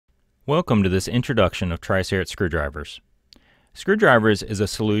Welcome to this introduction of Tri-State ScrewDrivers. ScrewDrivers is a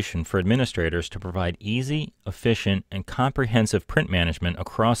solution for administrators to provide easy, efficient, and comprehensive print management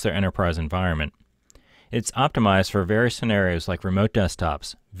across their enterprise environment. It's optimized for various scenarios like remote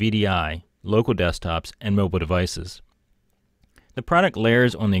desktops, VDI, local desktops, and mobile devices. The product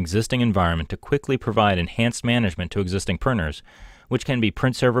layers on the existing environment to quickly provide enhanced management to existing printers, which can be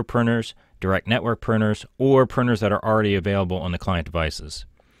print server printers, direct network printers, or printers that are already available on the client devices.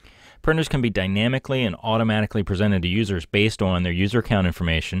 Printers can be dynamically and automatically presented to users based on their user account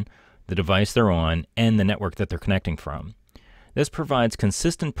information, the device they're on, and the network that they're connecting from. This provides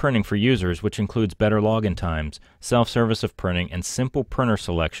consistent printing for users, which includes better login times, self-service of printing, and simple printer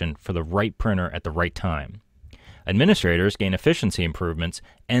selection for the right printer at the right time. Administrators gain efficiency improvements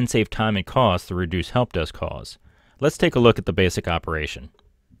and save time and cost through reduced help desk calls. Let's take a look at the basic operation.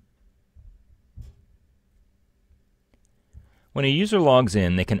 When a user logs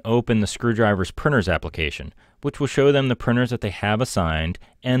in, they can open the ScrewDrivers Printers application, which will show them the printers that they have assigned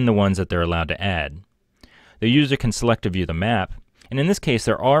and the ones that they're allowed to add. The user can select to view the map, and in this case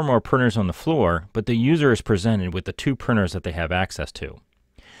there are more printers on the floor, but the user is presented with the two printers that they have access to.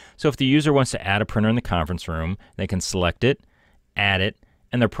 So if the user wants to add a printer in the conference room, they can select it, add it,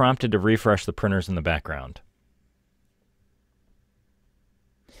 and they're prompted to refresh the printers in the background.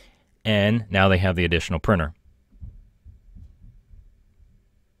 And now they have the additional printer.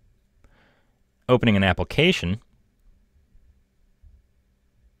 Opening an application,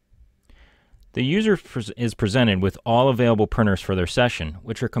 the user is presented with all available printers for their session,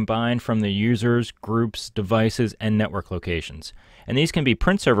 which are combined from the users, groups, devices, and network locations. And these can be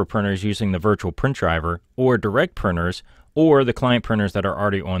print server printers using the virtual print driver, or direct printers, or the client printers that are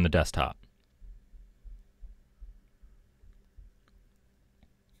already on the desktop.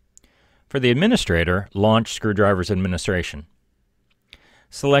 For the administrator, launch ScrewDrivers administration.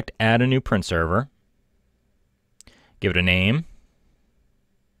 Select Add a new print server, give it a name,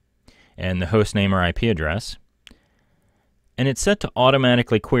 and the host name or IP address, and it's set to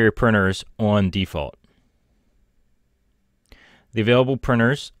automatically query printers on default. The available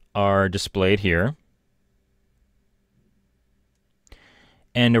printers are displayed here,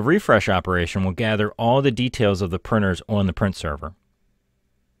 and a refresh operation will gather all the details of the printers on the print server.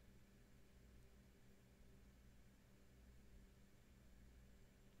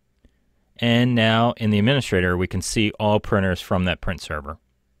 And now in the administrator, we can see all printers from that print server.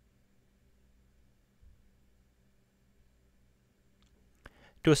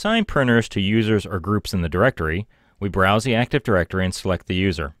 To assign printers to users or groups in the directory, we browse the Active Directory and select the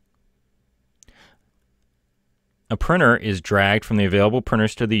user. A printer is dragged from the available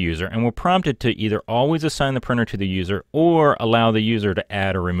printers to the user, and we're prompted to either always assign the printer to the user or allow the user to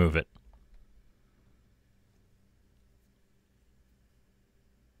add or remove it.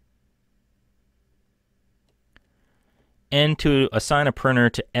 And to assign a printer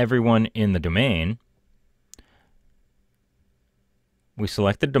to everyone in the domain, we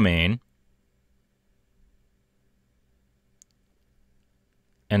select the domain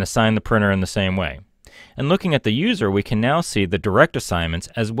and assign the printer in the same way. And looking at the user, we can now see the direct assignments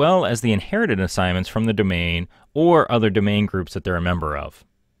as well as the inherited assignments from the domain or other domain groups that they're a member of.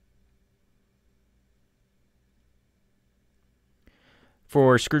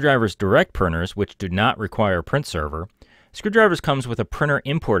 For ScrewDrivers direct printers, which do not require a print server, ScrewDrivers comes with a printer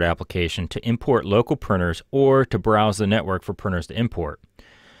import application to import local printers or to browse the network for printers to import.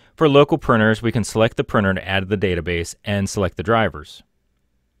 For local printers, we can select the printer to add to the database and select the drivers.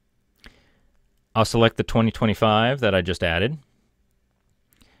 I'll select the 2025 that I just added,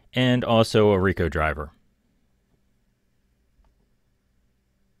 and also a Rico driver.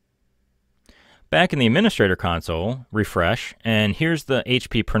 Back in the administrator console, refresh, and here's the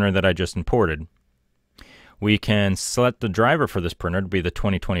HP printer that I just imported. We can select the driver for this printer to be the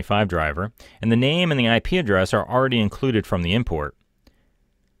 2025 driver, and the name and the IP address are already included from the import.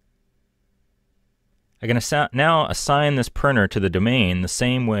 I'm going to now assign this printer to the domain the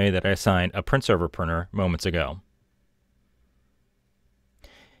same way that I assigned a print server printer moments ago.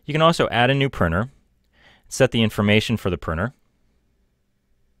 You can also add a new printer, set the information for the printer,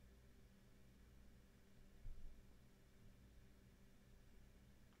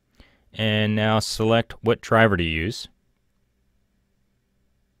 and now select what driver to use.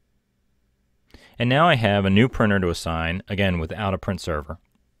 And now I have a new printer to assign, again without a print server.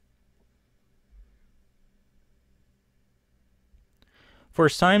 For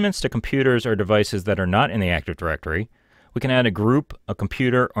assignments to computers or devices that are not in the Active Directory, we can add a group, a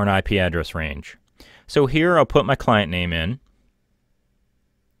computer, or an IP address range. So here I'll put my client name in,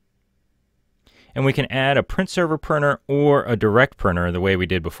 and we can add a print server printer or a direct printer the way we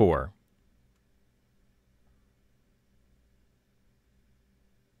did before.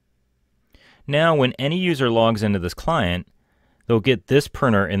 Now, when any user logs into this client, they'll get this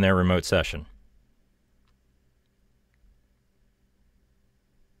printer in their remote session.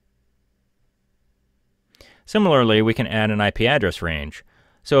 Similarly, we can add an IP address range.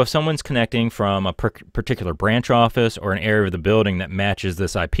 So if someone's connecting from a particular branch office or an area of the building that matches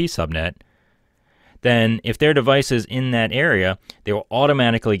this IP subnet, then if their device is in that area, they will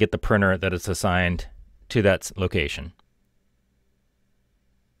automatically get the printer that is assigned to that location.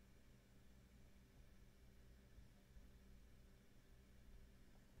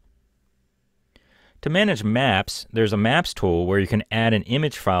 To manage maps, there's a Maps tool where you can add an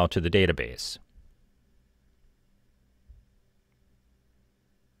image file to the database.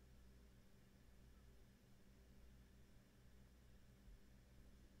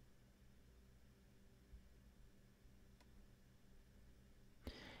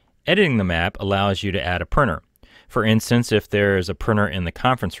 Editing the map allows you to add a printer. For instance, if there is a printer in the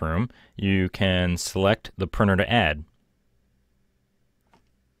conference room, you can select the printer to add.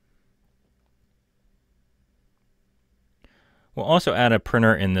 We'll also add a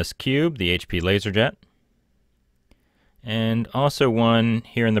printer in this cube, the HP LaserJet, and also one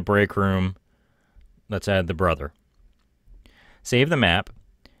here in the break room. Let's add the brother. Save the map,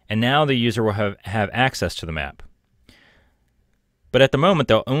 and now the user will have access to the map. But at the moment,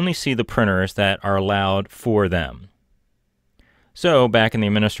 they'll only see the printers that are allowed for them. So back in the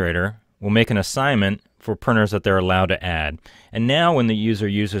administrator, we'll make an assignment for printers that they're allowed to add. And now when the user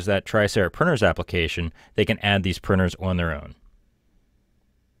uses that TriCert Printers application, they can add these printers on their own.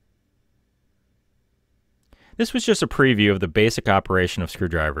 This was just a preview of the basic operation of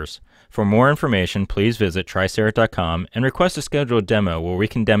ScrewDrivers. For more information, please visit tricert.com and request to schedule a demo where we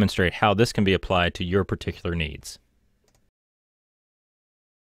can demonstrate how this can be applied to your particular needs.